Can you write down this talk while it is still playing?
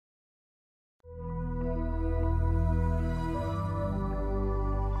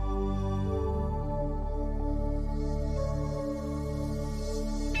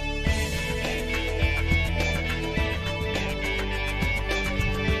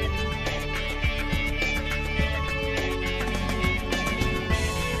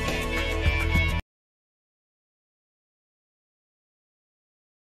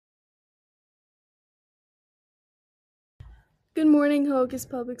Good morning, Hocus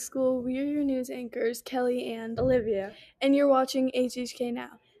Public School. We are your news anchors, Kelly and Olivia. and you're watching Hhk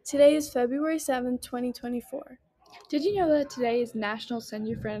Now. Today is February 7th, 2024. Did you know that today is National Send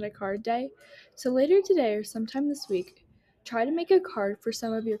Your Friend a Card Day? So later today or sometime this week, try to make a card for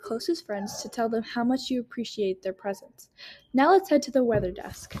some of your closest friends to tell them how much you appreciate their presence. Now let's head to the weather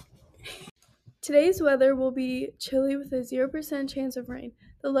desk. Today's weather will be chilly with a 0% chance of rain.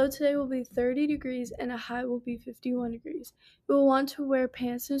 The low today will be 30 degrees and a high will be 51 degrees. You will want to wear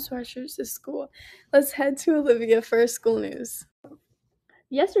pants and sweatshirts to school. Let's head to Olivia for school news.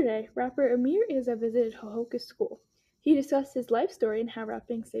 Yesterday, rapper Amir Izza visited Hhk School. He discussed his life story and how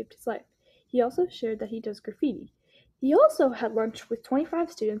rapping saved his life. He also shared that he does graffiti. He also had lunch with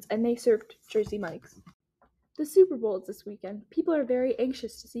 25 students and they served Jersey Mike's. The Super Bowl is this weekend. People are very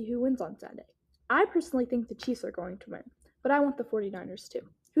anxious to see who wins on Sunday. I personally think the Chiefs are going to win, but I want the 49ers too.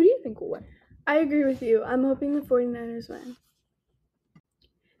 Who do you think will win? I agree with you. I'm hoping the 49ers win.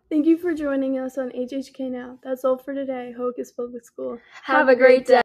 Thank you for joining us on Hhk Now. That's all for today, Hocus Public School. Have a great day.